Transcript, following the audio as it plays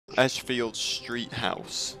Edgefield Street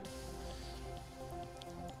House.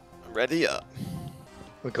 Ready up.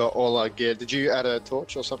 We got all our gear. Did you add a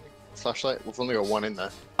torch or something? Flashlight? We've only got one in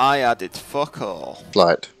there. I added fuck all.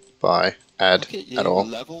 Light. Buy. Add. Look at you, At all.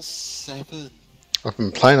 level 7. I've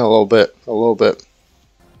been playing a little bit.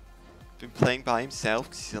 Been playing by himself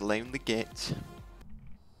because he's a lonely git.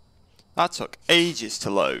 That took ages to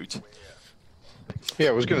load. Yeah,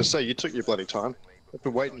 I was going to say, you took your bloody time. I've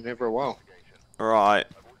been waiting here for a while. Right.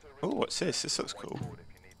 Oh, what's this? This looks cool.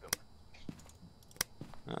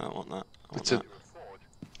 I don't want that. I want that.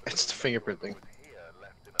 It's the fingerprint thing.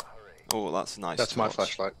 Oh, that's a nice. That's my torch.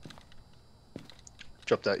 flashlight.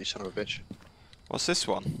 Drop that, you son of a bitch. What's this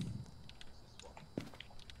one?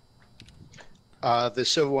 The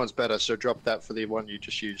silver one's better, so drop that for the one you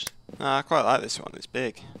just used. Nah, I quite like this one. It's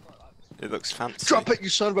big. It looks fancy. Drop it, you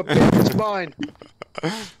son of a bitch! It's mine!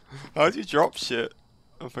 How do you drop shit?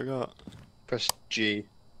 I forgot. Press G.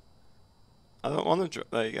 I don't want to drop.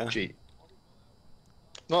 There you go. G.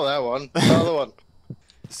 Not that one. The other one.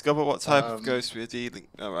 Discover what type of ghost we're dealing.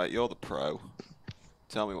 Alright, you're the pro.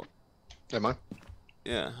 Tell me what. Am I?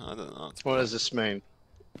 Yeah, I don't know. What does this mean?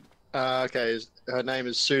 Okay, her name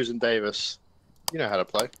is Susan Davis. You know how to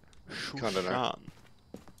play. Kinda know. Shushan.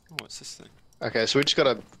 Oh, what's this thing? Okay, so we just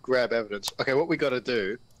gotta grab evidence. Okay, what we gotta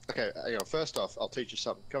do... Okay, hang on, first off, I'll teach you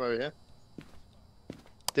something. Come over here.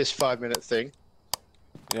 This 5-minute thing.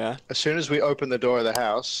 Yeah, As soon as we open the door of the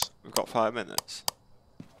house, we've got 5 minutes.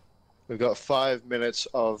 we've got 5 minutes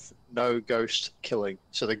of no ghost killing.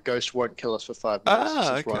 So the ghost won't kill us for 5 minutes.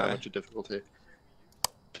 Ah, since we're on okay. amateur difficulty.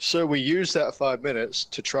 So we use that 5 minutes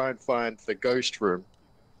to try and find the ghost room.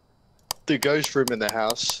 The ghost room in the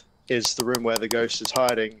house is the room where the ghost is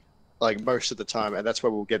hiding, like most of the time, and that's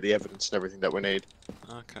where we'll get the evidence and everything that we need.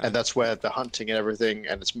 Okay. And that's where the hunting and everything,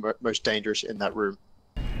 and it's most dangerous in that room.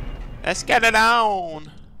 Let's get it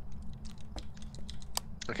on!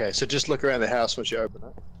 Okay, so just look around the house once you open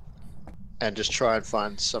it, and just try and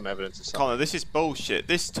find some evidence of something. Connor, this is bullshit.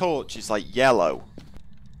 This torch is like yellow.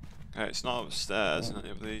 Okay, it's not upstairs in any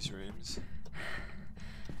of these rooms.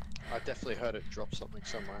 I definitely heard it drop something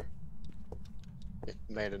somewhere. It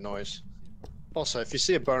made a noise. Also, if you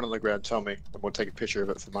see a bone on the ground, tell me, and we'll take a picture of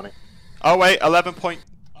it for money. Oh wait,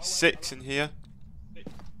 11.6 in here.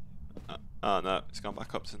 Oh no, it's gone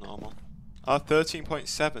back up to normal. Oh,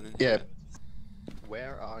 13.7 in Yeah. here.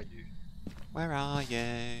 Where are you? Where are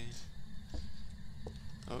you?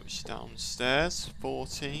 Oh, she's downstairs.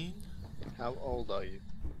 14. How old are you?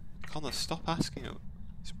 Connor, stop asking it.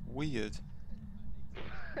 It's weird.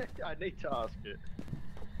 I need to ask it.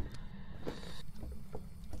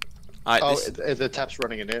 Alright, Oh, this... the tap's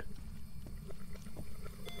running in here.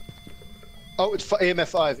 Oh, it's EMF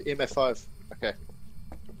 5. EMF 5. Okay.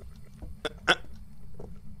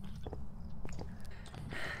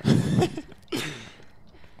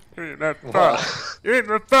 You're in the five. You're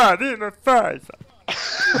in the five.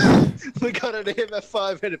 We got an EMF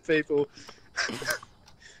 5 in it, people.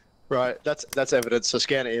 Right, that's evidence. So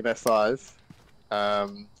scan EMF 5.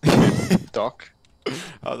 Doc.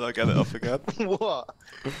 How do I get it up again? What?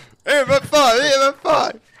 EMF 5. EMF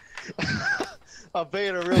 5. I'm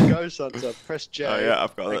being a real ghost hunter. Press J. Oh yeah,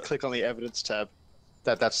 I've got and it. click on the evidence tab.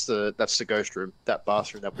 That's the ghost room. That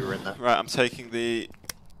bathroom that we were in there. Right, I'm taking the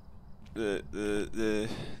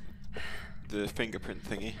fingerprint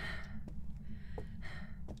thingy.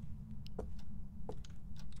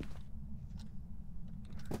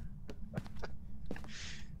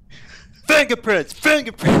 Fingerprints!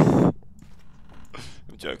 Fingerprints!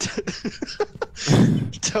 I'm joking.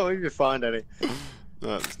 Tell me if you find any.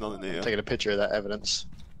 No, there's nothing here. Taking a picture of that evidence.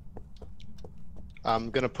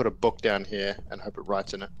 I'm gonna put a book down here and hope it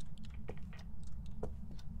writes in it.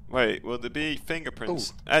 Wait, will there be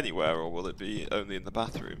fingerprints anywhere, or will it be only in the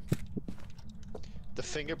bathroom? The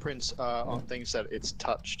fingerprints are on things that it's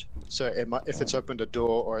touched. So it might, if it's opened a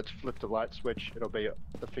door or it's flipped a light switch, it'll be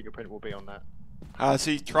the fingerprint will be on that. Has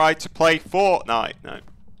he tried to play Fortnite? No.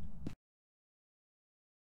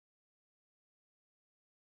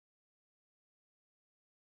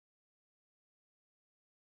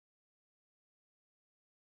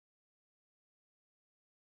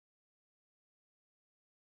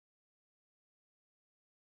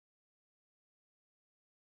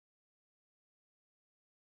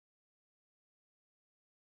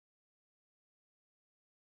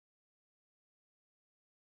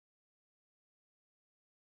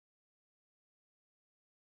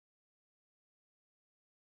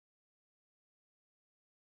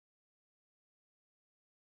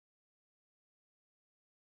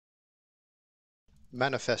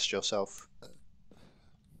 Manifest yourself.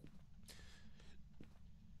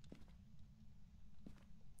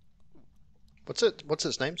 What's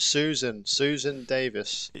its name? Susan. Susan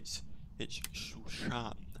Davis. It's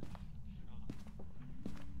Shushan.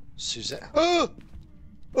 Suzanne. Oh!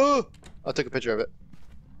 Oh! I took a picture of it.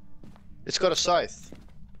 It's got a scythe.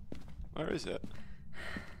 Where is it?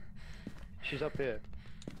 She's up here.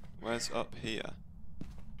 Where's up here?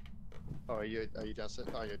 Oh, are you downstairs?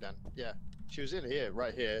 Oh, you're down. Yeah. She was in here,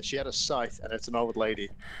 right here. She had a scythe, and it's an old lady.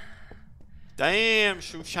 Damn,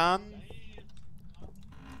 Shushan.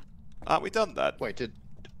 Aren't we done that? Wait, did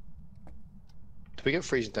we get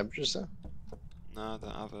freezing temperatures there? No, I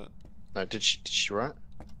don't have it. No, did she write?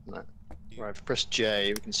 No. Right, if we press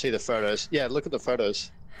J, we can see the photos. Yeah, look at the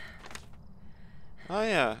photos. Oh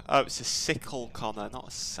yeah. Oh, it's a sickle, Connor, not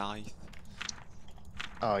a scythe.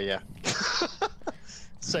 Oh yeah.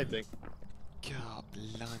 Same thing. God,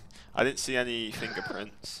 blimey. I didn't see any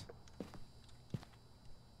fingerprints.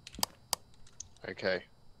 Okay.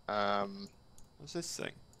 What's this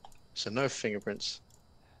thing? So no fingerprints.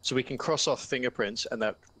 So we can cross off fingerprints, and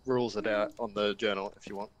that rules it out on the journal if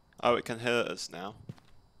you want. Oh, it can hurt us now.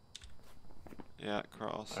 Yeah,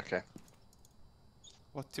 cross. Okay.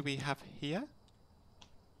 What do we have here?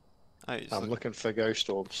 Oh, I'm looking for ghost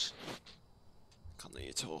orbs. Connor,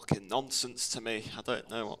 you're talking nonsense to me. I don't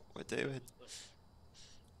know what we're doing.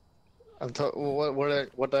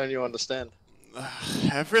 What don't you understand?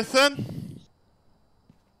 Everything?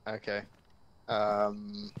 Okay.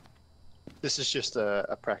 This is just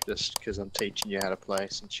a practice because I'm teaching you how to play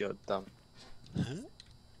since you're dumb. Huh?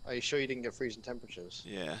 Are you sure you didn't get freezing temperatures?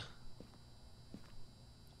 Yeah.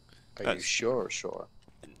 Are you sure?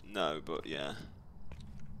 No, but yeah.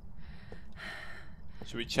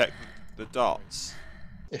 Should we check the dots?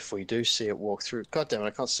 If we do see it walk through... God damn it, I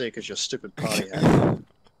can't see it because your stupid party hat.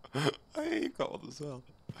 Oh yeah, you've got one as well.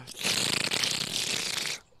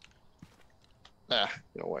 You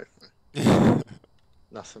know, wait.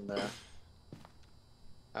 Nothing there.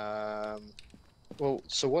 Well,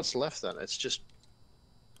 so what's left then? It's just...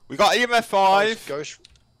 We got EMF 5! Ghost...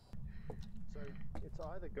 So, it's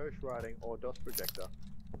either ghost writing or DOS projector.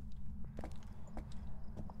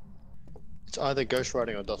 It's either ghost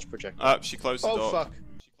writing or DOS projector. Oh, she closed the door. Oh, fuck!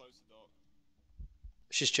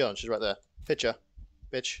 She's chilling, she's right there. Picture.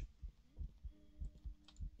 Bitch.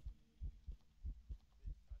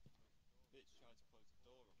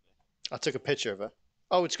 I took a picture of her.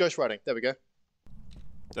 Oh, it's ghost writing. There we go.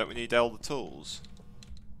 Don't we need all the tools?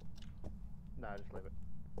 No, just leave it.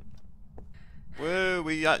 Woo,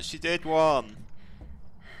 we actually did one!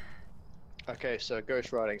 Okay, so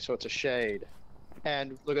ghost writing. So it's a shade.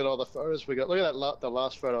 And look at all the photos we got. Look at that. The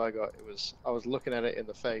last photo I got. I was looking at it in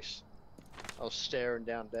the face. I was staring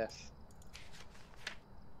down death.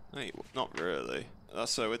 Hey, not really.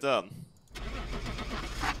 So we're done.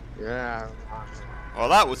 Yeah. Well,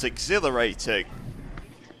 that was exhilarating.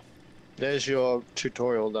 There's your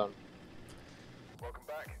tutorial done. Welcome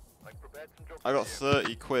back. I've prepared some jobs I got for you.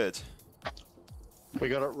 30 quid. We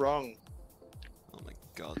got it wrong. Oh my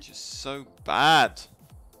god, you're so bad.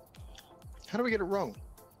 How do we get it wrong?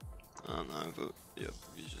 I don't know, but you're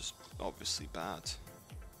just obviously bad.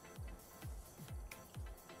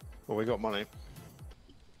 Well, we got money.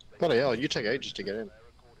 Bloody hell, you take ages to get in.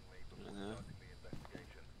 I know.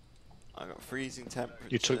 I got freezing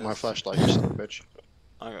temperatures. You took my flashlight, you son of a bitch.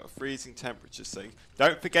 I got a freezing temperatures thing.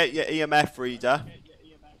 Don't forget your EMF reader.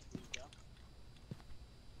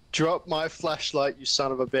 Drop my flashlight, you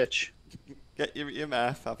son of a bitch. Get your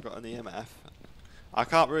EMF. I've got an EMF. I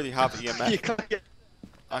can't really have EMF. You can't get...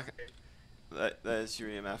 There's your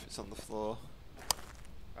EMF. It's on the floor.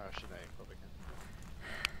 Oh, Sinead probably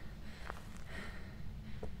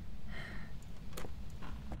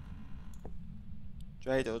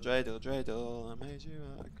can. Dreidel, I made you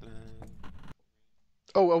a clown.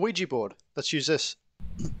 Oh, a Ouija board. Let's use this.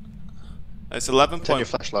 It's 11. Turn your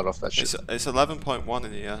flashlight off that shit. It's 11.1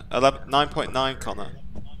 in here. 9.9, Connor.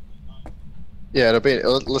 Yeah, it'll be...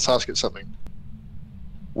 Let's ask it something.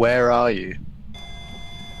 Where are you?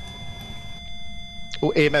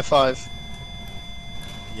 Oh, EMF 5.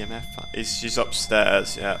 EMF. She's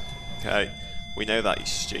upstairs. Yeah. Okay. We know that, you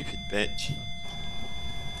stupid bitch.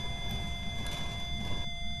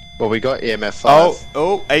 Well, we got EMF 5.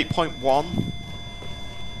 Oh, 8.1.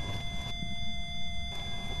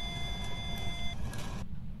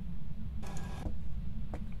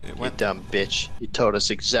 You dumb bitch. You told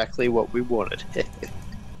us exactly what we wanted.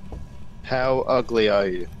 How ugly are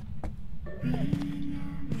you?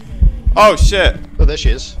 Oh shit! Oh, there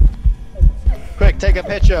she is. Quick, take a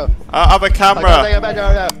picture. I have a camera. Take a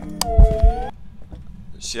picture.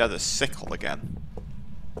 She had a sickle again.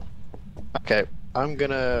 Okay, I'm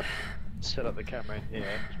gonna set up the camera in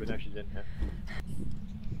here because we know she's in here.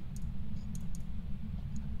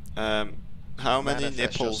 How many Manifest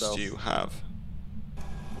nipples yourself. do you have?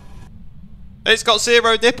 It's got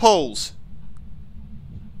 0 nipples!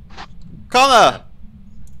 Connor!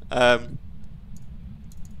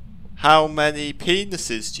 How many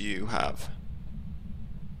penises do you have?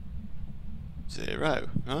 0.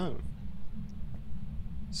 Oh.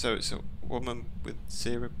 So it's a woman with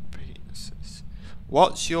 0 penises.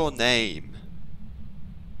 What's your name?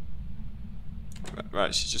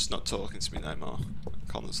 Right, she's just not talking to me no more.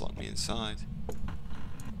 Connor's locked me inside.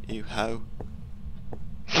 You hoe.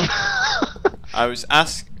 I was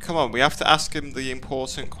come on, we have to ask him the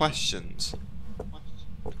important questions.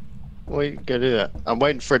 Well, you can go do that. I'm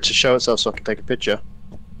waiting for it to show itself so I can take a picture.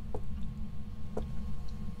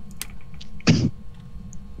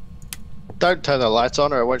 Don't turn the lights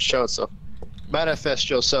on or it won't show itself. Manifest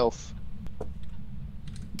yourself.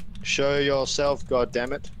 Show yourself,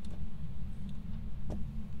 goddammit.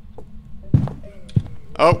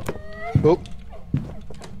 Oh. Oop.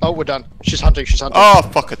 Oh, we're done. She's hunting, she's hunting. Oh,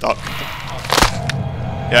 fuck a duck.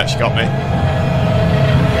 Yeah, she got me.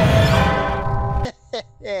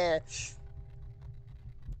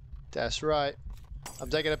 That's right. I'm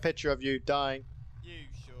taking a picture of you dying. You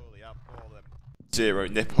surely have all them 0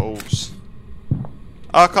 nipples.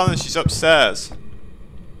 Oh, Connor, she's upstairs.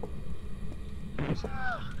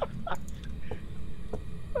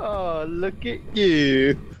 Oh, look at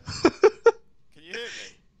you. Can you hear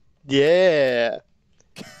me? Yeah.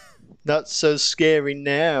 Not so scary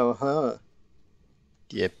now, huh?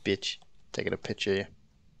 Yeah, bitch. Taking a picture of you.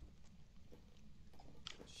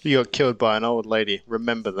 You got killed by an old lady.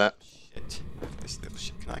 Remember that. Shit. This little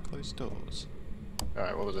shit. Can I close doors?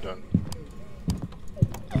 Alright, what was I doing?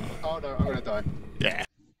 Oh no, I'm gonna die. Yeah.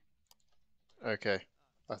 Okay.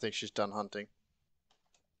 I think she's done hunting.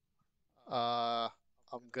 I'm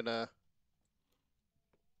gonna...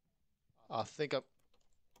 I think I'm...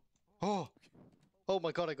 Oh! Oh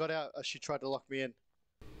my god, I got out. She tried to lock me in.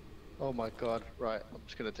 Oh my god. Right, I'm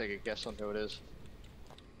just gonna take a guess on who it is.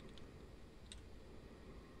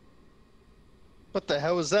 What the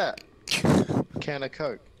hell was that? Can of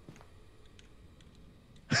Coke.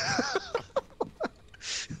 What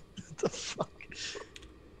the fuck?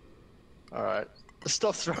 Alright.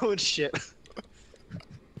 Stop throwing shit.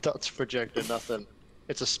 Dots projected, nothing.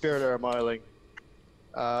 It's a spirit or a myling.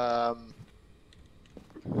 I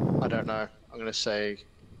don't know. I'm gonna say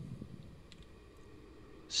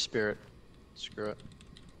spirit. Screw it.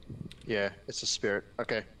 Yeah, it's a spirit.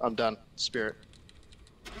 Okay, I'm done. Spirit.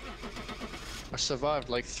 I survived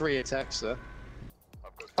like 3 attacks there.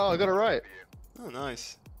 Oh, I got it right. Oh,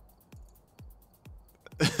 nice.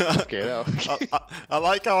 Okay, no. I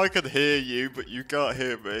like how I can hear you, but you can't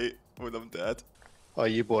hear me when I'm dead. Oh,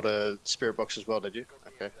 you bought a spirit box as well, did you?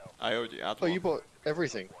 Okay. I already had Oh, one. you bought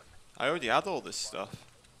everything. I already had all this stuff.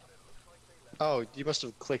 Oh, you must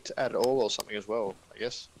have clicked add all or something as well, I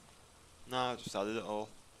guess. No, I just added it all.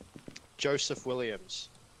 Joseph Williams.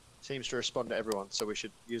 Seems to respond to everyone, so we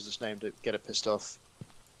should use this name to get it pissed off.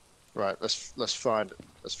 Right, let's find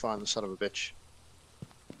the son of a bitch.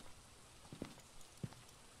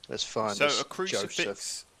 Let's find So this a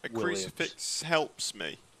crucifix, Williams. crucifix helps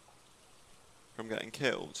me from getting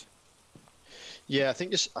killed. Yeah, I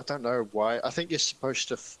think I don't know why. I think you're supposed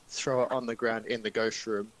to throw it on the ground in the ghost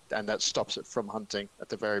room, and that stops it from hunting at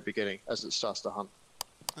the very beginning as it starts to hunt.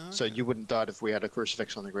 Okay. So you wouldn't die if we had a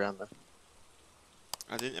crucifix on the ground there.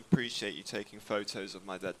 I didn't appreciate you taking photos of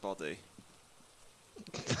my dead body.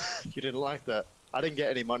 You didn't like that. I didn't get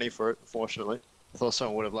any money for it, unfortunately. I thought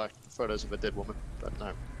someone would have liked photos of a dead woman, but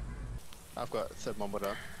no. I've got a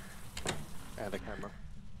thermometer and a camera.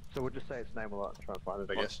 So we'll just say its name a lot and try and find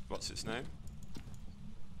it, I guess. What's its name?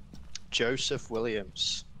 Joseph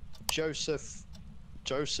Williams. Joseph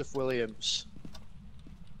Williams.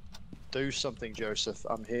 Do something, Joseph.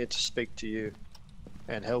 I'm here to speak to you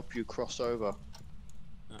and help you cross over.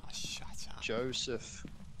 Oh, shut up.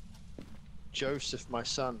 Joseph, my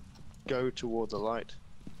son, go toward the light.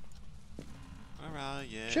 Where are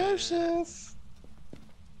you? Joseph!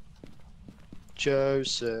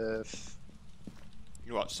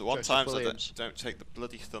 You watch the one Joseph times Williams. I don't take the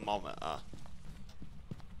bloody thermometer.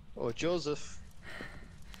 Or Joseph.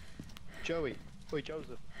 Joey. Oi,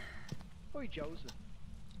 Joseph. Oi, Joseph.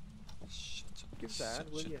 Shut up. Give that,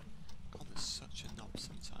 will you? God, there's such a knob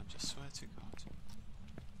sometimes, I swear to God.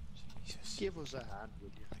 Jesus. Give us a hand, will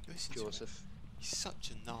you? Like, listen to him. Joseph. He's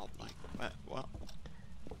such a knob, like, what?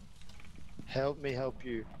 Help me help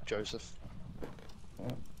you, Joseph. I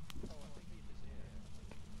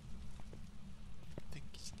think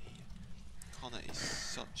he's here. Connor is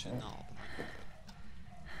such a knob.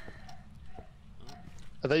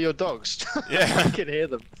 Are they your dogs? Yeah. I can hear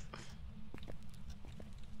them.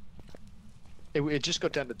 It just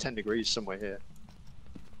got down to 10 degrees somewhere here.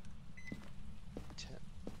 10.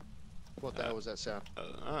 What the hell was that sound? I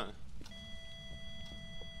don't know.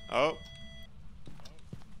 Oh.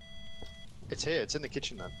 It's here. It's in the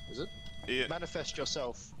kitchen then, is it? Yeah. Manifest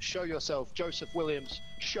yourself. Show yourself. Joseph Williams.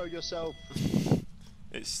 Show yourself.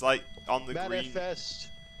 It's like on the green. Manifest.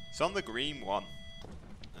 It's on the green one.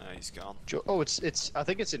 Oh, he's gone. Oh, it's. I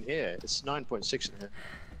think it's in here. It's 9.6 in here.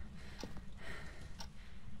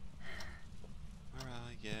 Where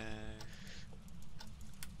are you?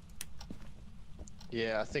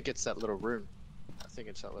 Yeah, I think it's that little room. I think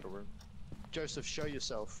it's that little room. Joseph, show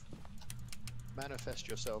yourself. Manifest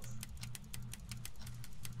yourself.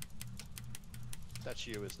 That's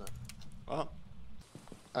you, isn't it? What?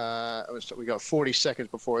 We got 40 seconds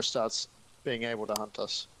before it starts being able to hunt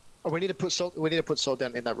us. Oh, we need to put salt. We need to put salt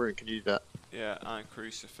down in that room. Can you do that? Yeah, and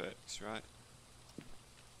crucifix, right?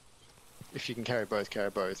 If you can carry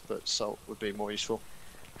both, but salt would be more useful.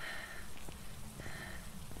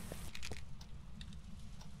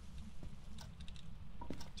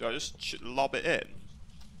 Do I just lob it in?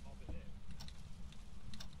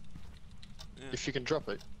 Yeah, If you can drop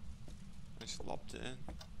it. I just lobbed it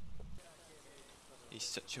in. He's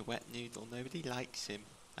such a wet noodle, nobody likes him.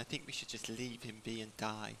 I think we should just leave him be and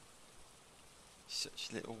die. He's such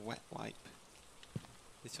a little wet wipe.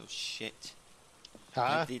 Little shit.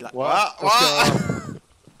 Huh? Nobody What? What? What's going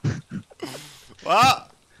on?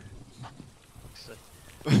 What?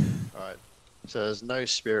 Alright. So there's no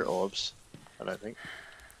spirit orbs, I don't think.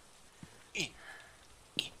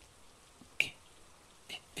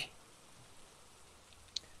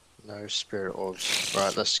 No spirit orbs.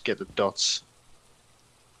 Right, let's get the dots.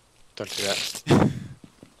 Don't do that.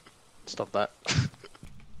 Stop that.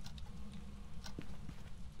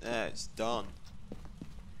 There, it's done.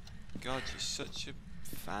 God, you're such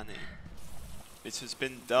a fanny. It has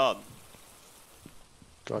been done.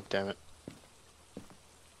 God damn it.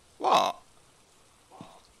 What?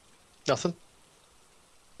 Nothing?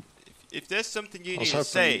 If there's something you I need was to hoping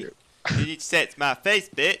say, you need to say it to my face,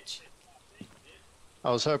 bitch. I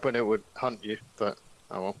was hoping it would hunt you, but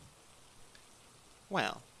oh well.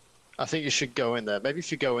 Well, I think you should go in there. Maybe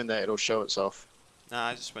if you go in there, it'll show itself. nah,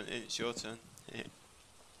 I just went in. It's your turn. Yeah.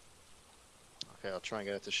 Okay, I'll try and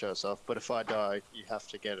get it to show itself. But if I die, you have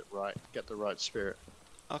to get it right. Get the right spirit.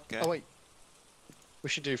 Okay. Oh wait, we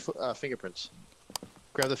should do fingerprints.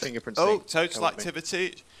 Grab the fingerprints. Oh, thing. total Come with me.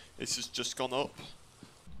 activity. This has just gone up.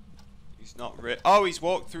 He's not Oh, he's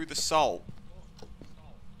walked through the salt.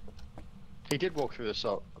 He did walk through the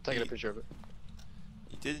salt. I'm taking a He- picture of it.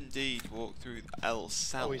 He did indeed walk through El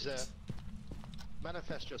Salt. Oh, he's there.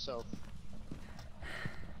 Manifest yourself.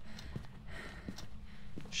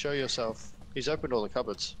 Show yourself. He's opened all the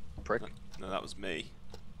cupboards. Prick. No, that was me.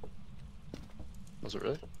 Was it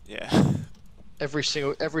really? Yeah. Every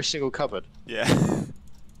single cupboard. Yeah.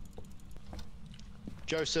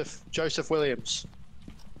 Joseph Williams.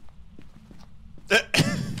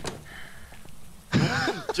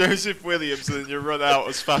 Joseph Williams, and then you run out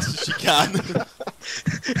as fast as you can.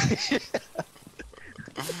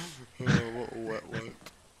 Oh, what a wet wipe.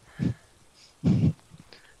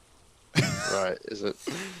 Right, is it?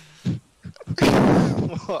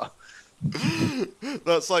 What?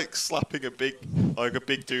 That's like slapping a big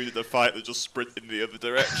dude in a fight that just sprint in the other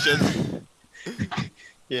direction.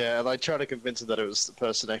 Yeah, and I tried to convince him that it was the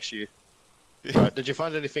person next to you. Right, did you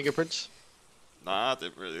find any fingerprints? Nah, I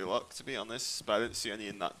didn't really look, to be honest, but I didn't see any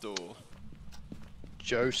in that door.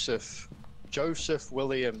 Joseph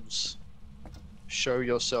Williams. Show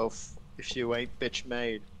yourself if you ain't bitch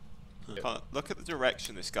made. Look at the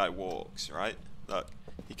direction this guy walks, right? Look,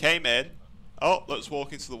 he came in. Oh, let's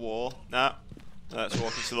walk into the wall. Nah, let's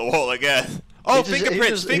walk into the wall again. Oh,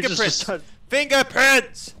 fingerprints!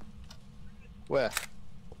 Fingerprints! Where?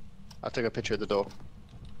 I took a picture of the door.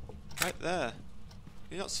 Right there.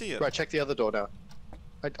 Can you not see it? Right, check the other door now.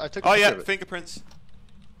 I took a Oh picture yeah, of it. fingerprints.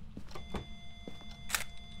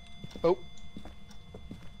 Oh.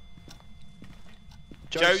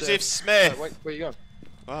 Joseph Smith. Wait, where you going?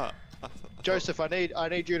 What? Joseph, I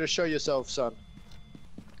need you to show yourself, son.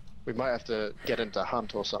 We might have to get into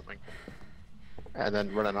hunt or something. And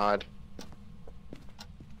then run and hide.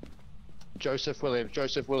 Joseph Williams.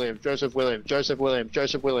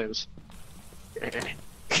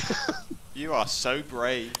 You are so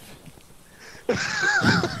brave.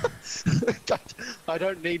 I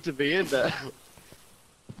don't need to be in there.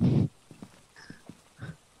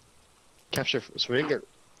 Capture swing.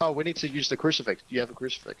 Oh, we need to use the crucifix. Do you have a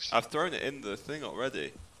crucifix? I've thrown it in the thing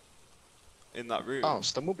already. In that room. Oh,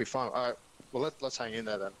 so then we'll be fine. Alright, well let's hang in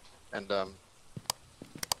there then. And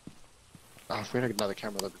Oh, if we had another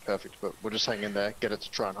camera, that'd be perfect. But we'll just hang in there, get it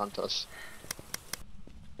to try and hunt us.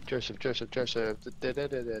 Joseph. Joseph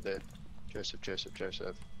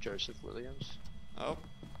Williams. Oh.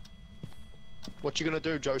 What you gonna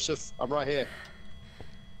do, Joseph? I'm right here.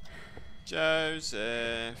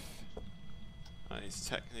 Joseph. Oh, he's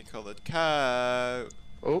technicolored coat.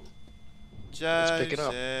 Oh. Joseph. It's picking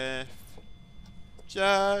up.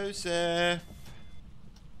 Joseph.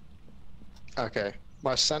 Okay.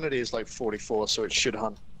 My sanity is like 44, so it should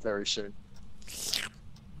hunt very soon.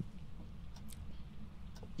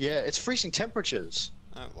 Yeah, it's freezing temperatures.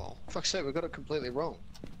 Oh, well. Fuck's sake, we got it completely wrong.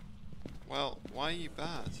 Well, why are you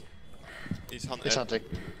bad? He's hunting. It's hunting.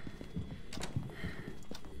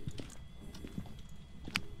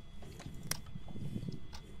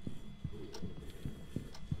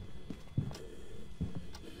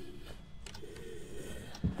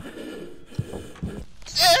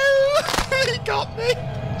 He got me!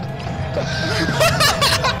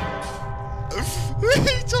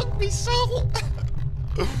 He took me soul!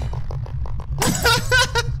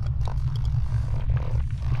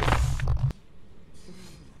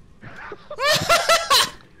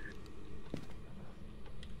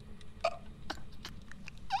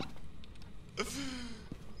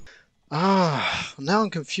 Now I'm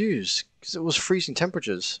confused, because it was freezing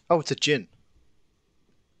temperatures. Oh, it's a gin.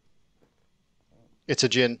 It's a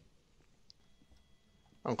gin.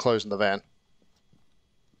 I'm closing the van.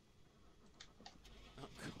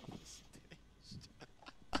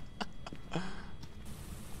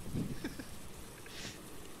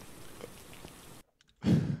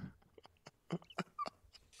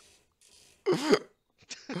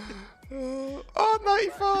 Oh,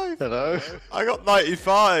 95! Hello? I got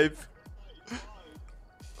 95!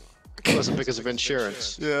 It wasn't because of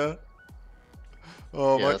insurance. Yeah.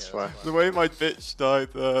 Oh Yeah, my! that's why. The way my bitch died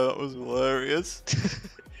there, that was hilarious.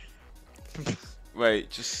 Wait,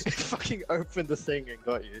 just. It fucking opened the thing and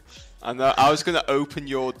got you. I know. I was gonna open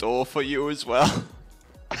your door for you as well.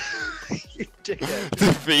 You dickhead.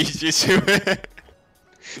 To feed you to it.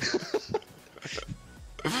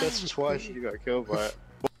 That's twice you got killed by it.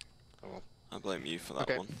 I blame you for that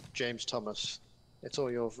Okay, one. James Thomas. It's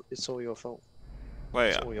all your fault. Wait,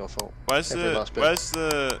 It's all your fault. where's Every last bit.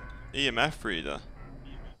 the EMF reader?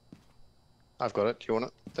 I've got it. Do you want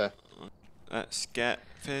it? There. Let's get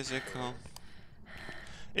physical.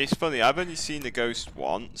 It's funny, I've only seen the ghost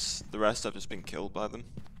once, the rest I've just been killed by them.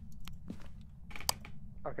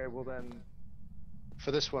 Okay, well then,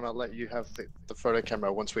 for this one I'll let you have the photo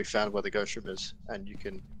camera once we found where the ghost room is, and you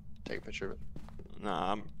can take a picture of it.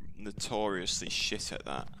 Nah, I'm notoriously shit at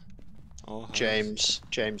that. Oh, James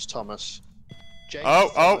Thomas. James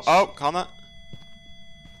Oh, Thomas. oh, Connor.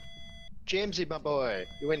 Jamesy, my boy,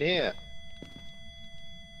 you in here?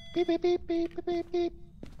 Beep, beep, beep, beep, beep, beep, beep.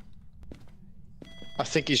 I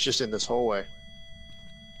think he's just in this hallway.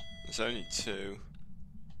 There's only two.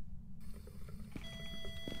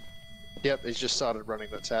 Yep, he's just started running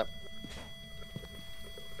the tap.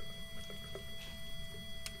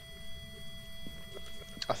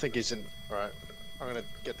 I think he's in. Alright, I'm gonna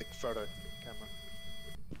get the photo camera.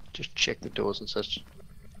 Just check the doors and such.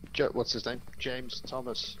 What's his name? James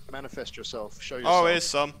Thomas. Manifest yourself. Show yourself. Oh, here's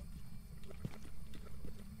some.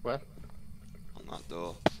 Where? On that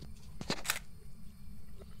door.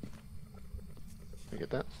 Can I get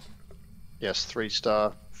that? Yes,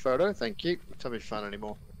 3-star photo. Thank you. Tell me if you found any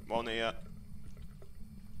more. One here.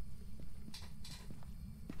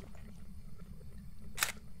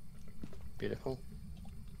 Beautiful.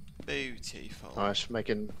 Beautiful. Nice,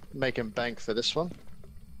 making bank for this one.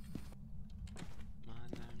 My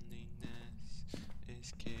loneliness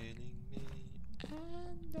is killing me,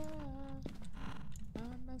 and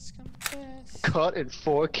I must confess. Caught in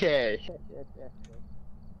 4K.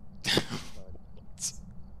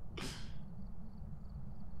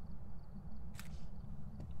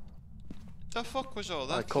 The fuck was all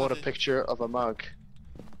that? I caught a bloody- picture of a mug.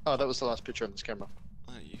 Oh, that was the last picture on this camera.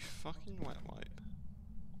 Oh, you fucking wet wipe.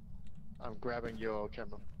 I'm grabbing your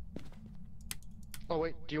camera. Oh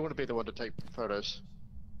wait, do you want to be the one to take photos?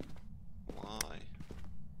 Why?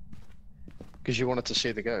 Because you wanted to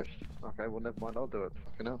see the ghost. Okay, well never mind, I'll do it.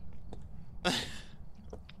 Fucking hell.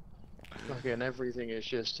 Fucking everything is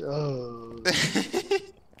just, oh.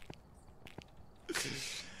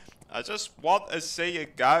 I just want to see a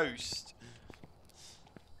ghost.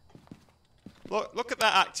 Look at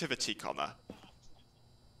that activity, Connor.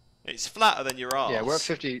 It's flatter than your arse. Yeah, we're at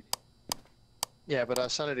 50. Yeah, but our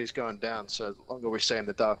sanity's going down, so the longer we stay in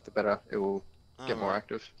the dark, the better it will get more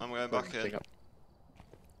active. I'm going Put back the thing in. up.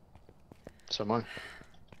 So am I.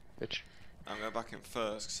 Bitch. I'm going back in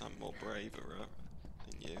first because I'm more braver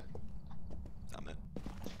than you. Damn it.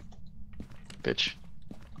 Bitch.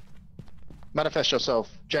 Manifest yourself.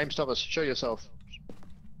 James Thomas, show yourself.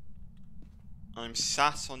 I'm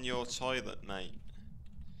sat on your toilet, mate.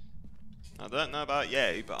 I don't know about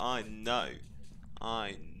you, but I know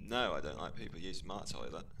I don't like people using my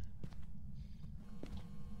toilet.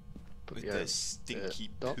 With their stinky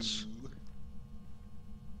poo.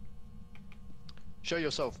 Show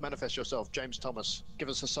yourself, manifest yourself, James Thomas. Give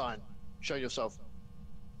us a sign. Show yourself.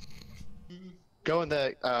 Go in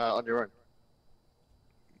there on your own.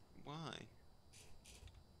 Why?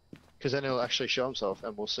 Because then he'll actually show himself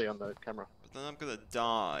and we'll see on the camera. But then I'm gonna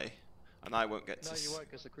die, and I won't get to. No, you won't,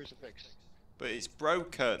 because the crucifix. But it's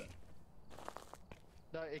broken.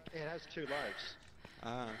 No, it has 2 lives.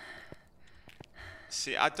 Ah.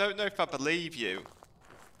 See, I don't know if I believe you.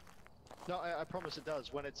 No, I promise it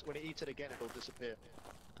does. When it eats it again, it'll disappear.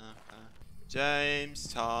 Okay. James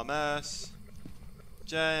Thomas.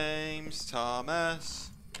 James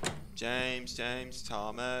Thomas. James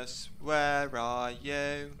Thomas. Where are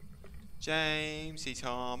you? Jamesy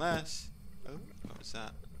Thomas. Oh, what was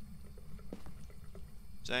that?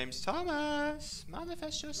 James Thomas,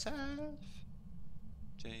 manifest yourself.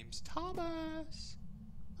 James Thomas,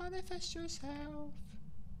 manifest yourself.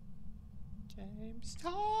 James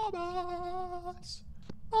Thomas,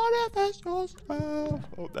 manifest yourself.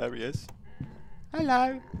 Oh, there he is.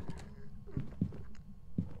 Hello.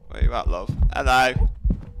 Where you at, love? Hello.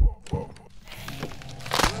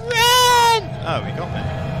 Run! Oh, he got me.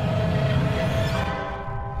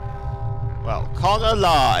 Well, Connor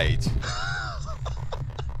lied.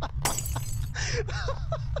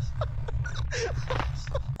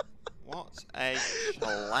 What a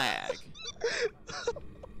slag.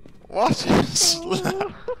 What a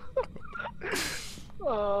slag.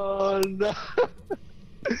 Oh no.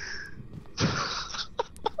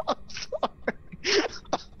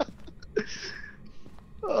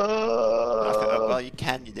 I'm sorry. Well, you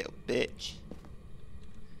can, you little bitch.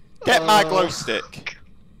 Get my glow stick.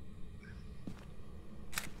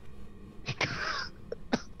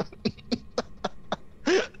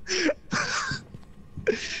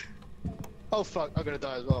 Oh fuck, I'm gonna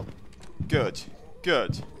die as well. Good,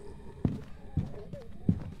 good.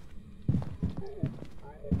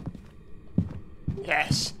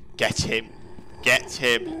 Yes, get him. Get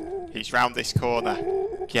him. He's round this corner.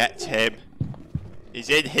 Get him. He's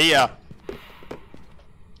in here.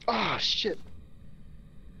 Ah, shit.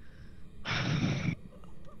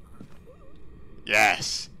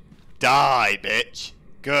 Yes. Die, bitch.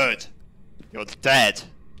 Good. You're dead.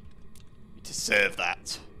 You deserve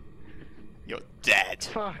that. You're dead.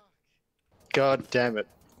 Fuck. God damn it.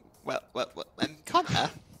 Well, Connor,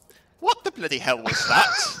 what the bloody hell was that?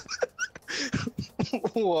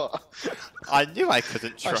 What? I knew I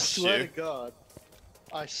couldn't trust I swear you. to God.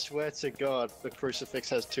 I swear to God, the crucifix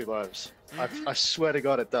has 2 lives. I swear to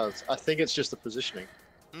God it does. I think it's just the positioning.